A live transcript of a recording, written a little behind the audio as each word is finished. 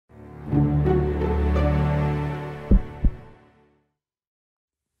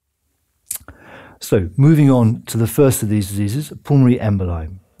So moving on to the first of these diseases, pulmonary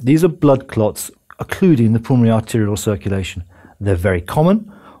emboli. These are blood clots occluding the pulmonary arterial circulation. They're very common,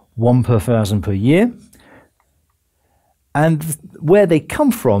 1 per 1,000 per year. And where they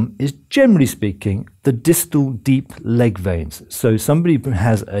come from is, generally speaking, the distal deep leg veins. So somebody who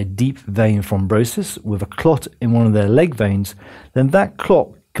has a deep vein thrombosis with a clot in one of their leg veins, then that clot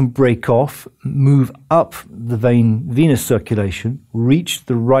can break off, move up the venous circulation, reach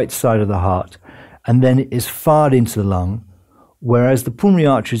the right side of the heart, and then it is fired into the lung. Whereas the pulmonary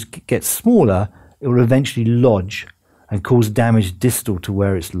arteries get smaller, it will eventually lodge and cause damage distal to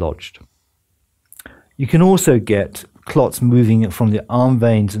where it's lodged. You can also get clots moving from the arm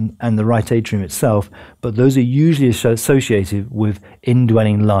veins and the right atrium itself, but those are usually associated with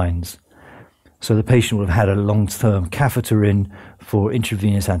indwelling lines. So the patient will have had a long-term catheter in for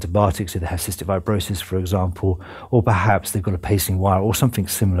intravenous antibiotics if they have cystic fibrosis, for example, or perhaps they've got a pacing wire or something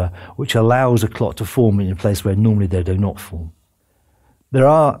similar, which allows a clot to form in a place where normally they do not form. There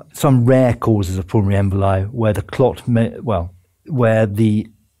are some rare causes of pulmonary emboli where the clot where the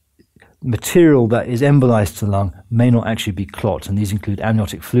material that is embolized to the lung may not actually be clot, and these include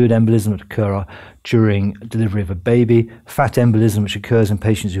amniotic fluid embolism that occur during delivery of a baby, fat embolism which occurs in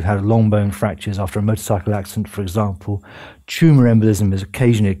patients who've had long bone fractures after a motorcycle accident, for example. Tumor embolism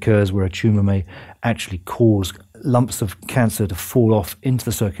occasionally occurs where a tumor may actually cause lumps of cancer to fall off into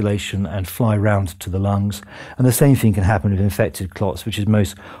the circulation and fly round to the lungs. And the same thing can happen with infected clots, which is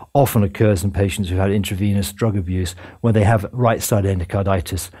most often occurs in patients who've had intravenous drug abuse, where they have right-side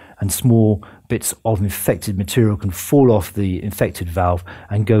endocarditis and small bits of infected material can fall off the infected valve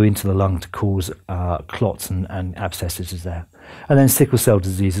and go into the lung to cause clots and abscesses there. And then sickle cell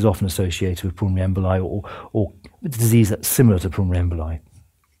disease is often associated with pulmonary emboli or disease that's similar to pulmonary emboli.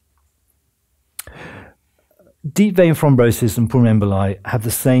 Deep vein thrombosis and pulmonary emboli have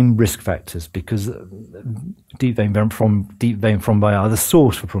the same risk factors because deep vein thrombi are the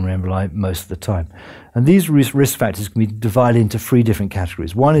source for pulmonary emboli most of the time. And these risk factors can be divided into 3 different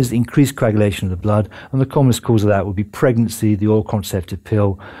categories. One is increased coagulation of the blood, and the commonest cause of that would be pregnancy, the oral contraceptive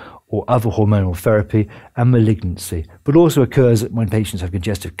pill, or other hormonal therapy, and malignancy, but also occurs when patients have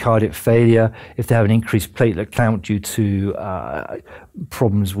congestive cardiac failure, if they have an increased platelet count due to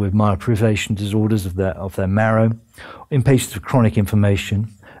problems with myeloproliferation disorders of their marrow, in patients with chronic inflammation,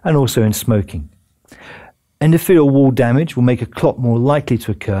 and also in smoking. Endothelial wall damage will make a clot more likely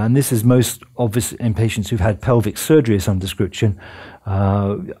to occur, and this is most obvious in patients who've had pelvic surgery of some description,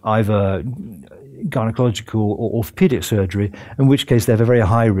 either gynecological or orthopedic surgery, in which case they have a very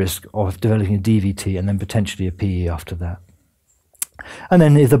high risk of developing a DVT and then potentially a PE after that. And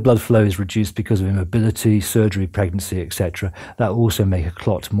then if the blood flow is reduced because of immobility, surgery, pregnancy, etc., that will also make a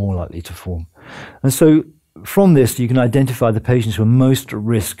clot more likely to form. And so from this, you can identify the patients who are most at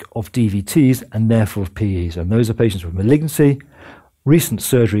risk of DVTs and therefore of PEs. And those are patients with malignancy, recent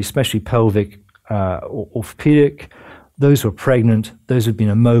surgery, especially pelvic or orthopedic, those who are pregnant, those who have been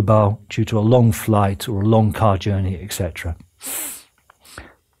immobile due to a long flight or a long car journey, etc.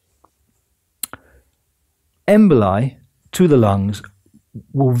 Emboli to the lungs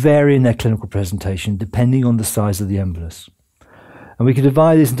will vary in their clinical presentation depending on the size of the embolus. And we can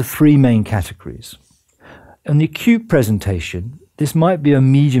divide this into 3 main categories. In the acute presentation, this might be a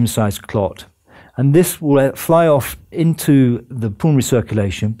medium-sized clot, and this will fly off into the pulmonary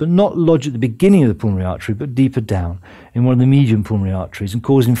circulation, but not lodge at the beginning of the pulmonary artery, but deeper down in one of the median pulmonary arteries and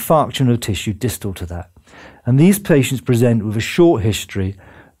cause infarction of tissue distal to that. And these patients present with a short history,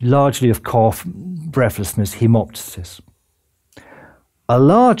 largely of cough, breathlessness, hemoptysis. A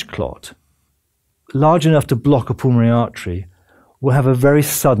large clot, large enough to block a pulmonary artery, will have a very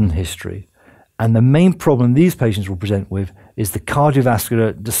sudden history. And the main problem these patients will present with is the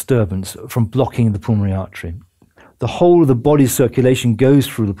cardiovascular disturbance from blocking the pulmonary artery. The whole of the body's circulation goes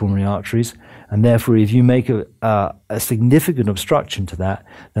through the pulmonary arteries, and therefore if you make a significant obstruction to that,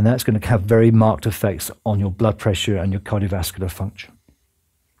 then that's going to have very marked effects on your blood pressure and your cardiovascular function.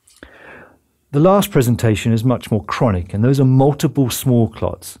 The last presentation is much more chronic, and those are multiple small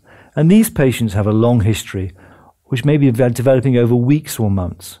clots. And these patients have a long history, which may be developing over weeks or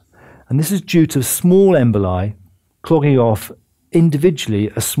months. And this is due to small emboli clogging off individually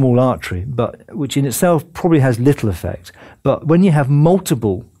a small artery, but which in itself probably has little effect. But when you have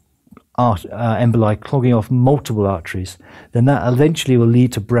multiple emboli clogging off multiple arteries, then that eventually will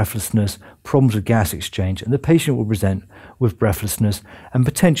lead to breathlessness, problems with gas exchange, and the patient will present with breathlessness and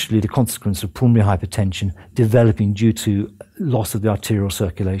potentially the consequence of pulmonary hypertension developing due to loss of the arterial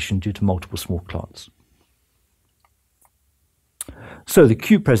circulation due to multiple small clots. So the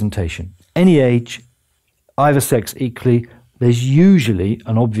acute presentation, any age, either sex equally, there's usually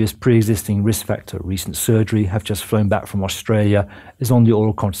an obvious pre-existing risk factor. Recent surgery, have just flown back from Australia, is on the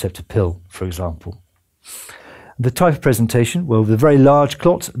oral contraceptive pill, for example. The type of presentation, well, with a very large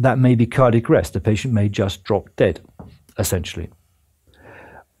clot, that may be cardiac arrest. The patient may just drop dead, essentially.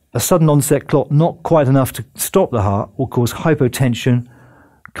 A sudden onset clot, not quite enough to stop the heart, will cause hypotension,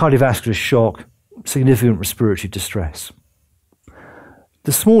 cardiovascular shock, significant respiratory distress.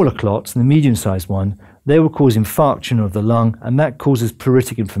 The smaller clots, and the medium-sized one, they will cause infarction of the lung, and that causes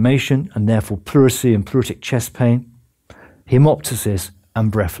pleuritic inflammation, and therefore pleurisy and pleuritic chest pain, hemoptysis,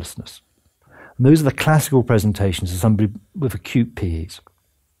 and breathlessness. And those are the classical presentations of somebody with acute PEs.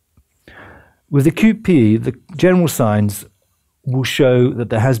 With acute PE, the general signs will show that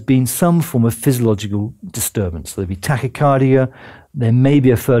there has been some form of physiological disturbance. There'll be tachycardia, there may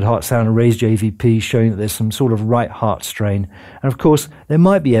be a third heart sound, a raised JVP, showing that there's some sort of right heart strain. And of course, there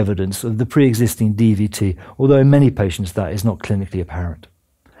might be evidence of the pre-existing DVT, although in many patients that is not clinically apparent.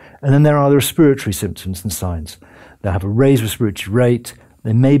 And then there are the respiratory symptoms and signs. They have a raised respiratory rate,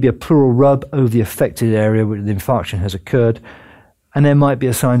 there may be a pleural rub over the affected area where the infarction has occurred, and there might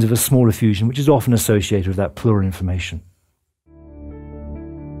be signs of a small effusion, which is often associated with that pleural inflammation.